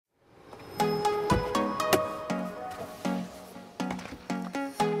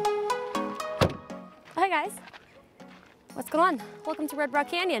guys. What's going on? Welcome to Red Rock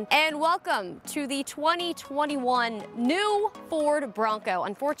Canyon and welcome to the 2021 new Ford Bronco.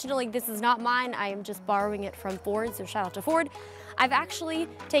 Unfortunately, this is not mine. I am just borrowing it from Ford, so shout out to Ford. I've actually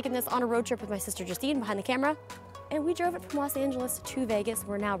taken this on a road trip with my sister Justine behind the camera, and we drove it from Los Angeles to Vegas.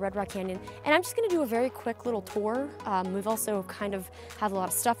 We're now Red Rock Canyon, and I'm just gonna do a very quick little tour. We've also kind of have a lot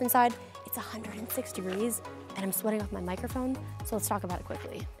of stuff inside. It's 106 degrees, and I'm sweating off my microphone, so let's talk about it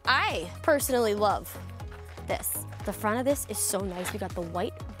quickly. I personally love this. The front of this is so nice. We got the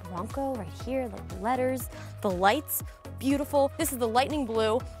white Bronco right here, like the letters, the lights, beautiful. This is the lightning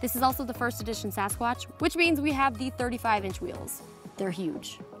blue. This is also the first edition Sasquatch, which means we have the 35-inch wheels. They're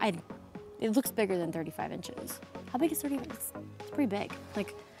huge. It looks bigger than 35 inches. How big is 35? It's pretty big.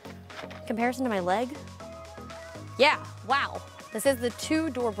 Like, comparison to my leg? Yeah, wow. This is the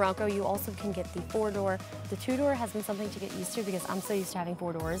 2-door Bronco. You also can get the 4-door. The 2-door has been something to get used to because I'm so used to having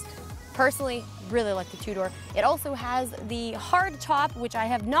 4 doors. Personally, really like the 2-door. It also has the hard top, which I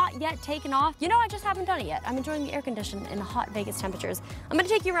have not yet taken off. You know, I just haven't done it yet. I'm enjoying the air condition in the hot Vegas temperatures. I'm gonna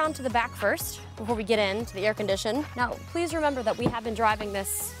take you around to the back first before we get into the air condition. Now, please remember that we have been driving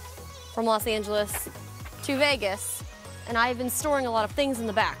this from Los Angeles to Vegas, and I've been storing a lot of things in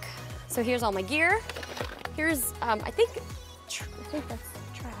the back. So here's all my gear. Here's, I think that's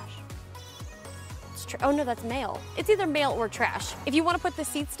trash. Oh no, that's mail. It's either mail or trash. If you want to put the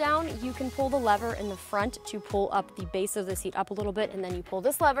seats down, you can pull the lever in the front to pull up the base of the seat up a little bit, and then you pull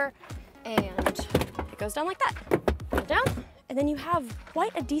this lever, and it goes down like that. Pull it down, and then you have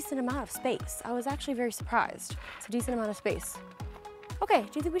quite a decent amount of space. I was actually very surprised. It's a decent amount of space. Okay,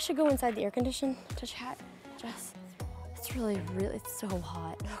 do you think we should go inside the air condition to chat, Jess? It's really, it's so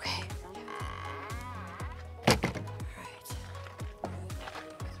hot. Okay.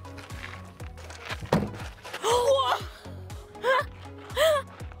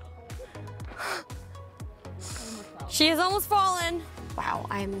 She has almost fallen. Wow,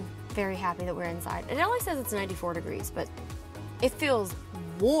 I'm very happy that we're inside. It only says it's 94 degrees, but it feels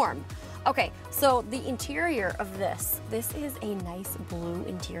warm. Okay, so the interior of this is a nice blue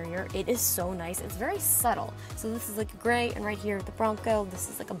interior. It is so nice. It's very subtle. So this is like a gray, and right here the Bronco, this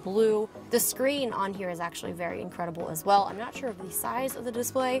is like a blue. The screen on here is actually very incredible as well. I'm not sure of the size of the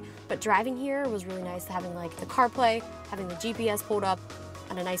display, but driving here was really nice, having like the CarPlay, having the GPS pulled up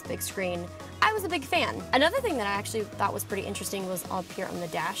on a nice big screen. I was a big fan. Another thing that I actually thought was pretty interesting was up here on the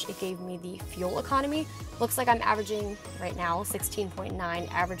dash. It gave me the fuel economy. Looks like I'm averaging right now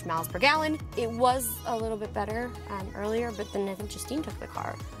 16.9 average miles per gallon. It was a little bit better earlier, but then I think Justine took the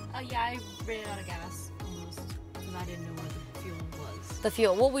car. Yeah, I ran out of gas almost because I didn't know where the fuel was. The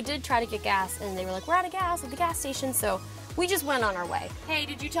fuel. Well, we did try to get gas, and they were like, we're out of gas at the gas station, so we just went on our way. Hey,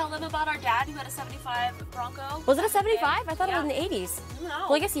 did you tell them about our dad who had a 75 Bronco? Was it a 75? I thought it was in the 80s. No.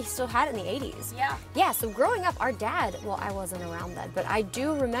 Well, I guess he still had it in the 80s. Yeah. Yeah, so growing up, our dad, well, I wasn't around then, but I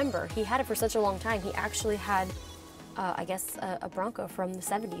do remember he had it for such a long time. He actually had, I guess, a Bronco from the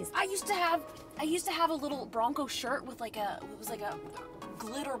 70s. I used to have a little Bronco shirt with it was like a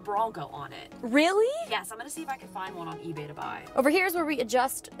glitter Bronco on it. Really? Yes, I'm gonna see if I can find one on eBay to buy. Over here is where we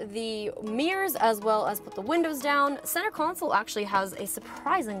adjust the mirrors as well as put the windows down. Center console actually has a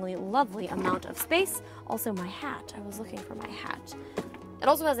surprisingly lovely amount of space. Also my hat, I was looking for my hat. It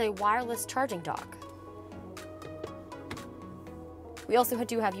also has a wireless charging dock. We also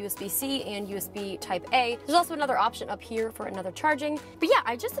do have USB-C and USB Type-A. There's also another option up here for another charging. But yeah,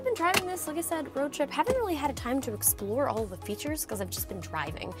 I just have been driving this, like I said, road trip. Haven't really had a time to explore all of the features because I've just been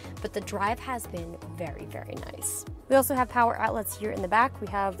driving. But the drive has been very, very nice. We also have power outlets here in the back. We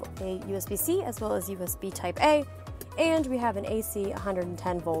have a USB-C as well as USB Type-A. And we have an AC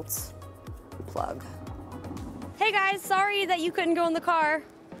 110 volts plug. Hey guys, sorry that you couldn't go in the car.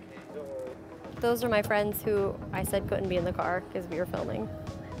 Those are my friends who I said couldn't be in the car because we were filming.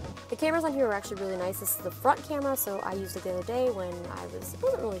 The cameras on here are actually really nice. This is the front camera, so I used it the other day when I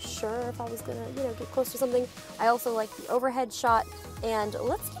wasn't really sure if I was gonna, get close to something. I also like the overhead shot, and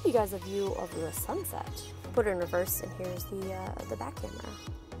let's give you guys a view of the sunset. Put it in reverse, and here's the back camera.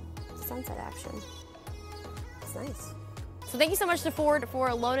 The sunset action. It's nice. So thank you so much to Ford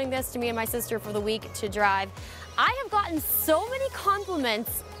for loaning this to me and my sister for the week to drive. I have gotten so many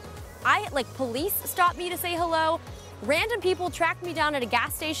compliments. Police stopped me to say hello. Random people tracked me down at a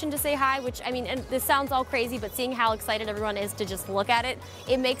gas station to say hi, which, I mean, and this sounds all crazy, but seeing how excited everyone is to just look at it,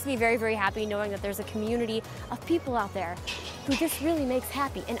 it makes me very, very happy knowing that there's a community of people out there who this really makes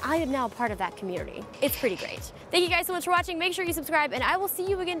happy, and I am now a part of that community. It's pretty great. Thank you guys so much for watching. Make sure you subscribe, and I will see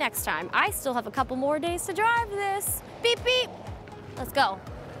you again next time. I still have a couple more days to drive this. Beep, beep. Let's go.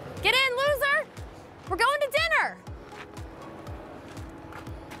 Get in, loser. We're going to dinner.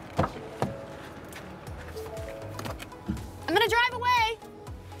 I'm gonna drive away.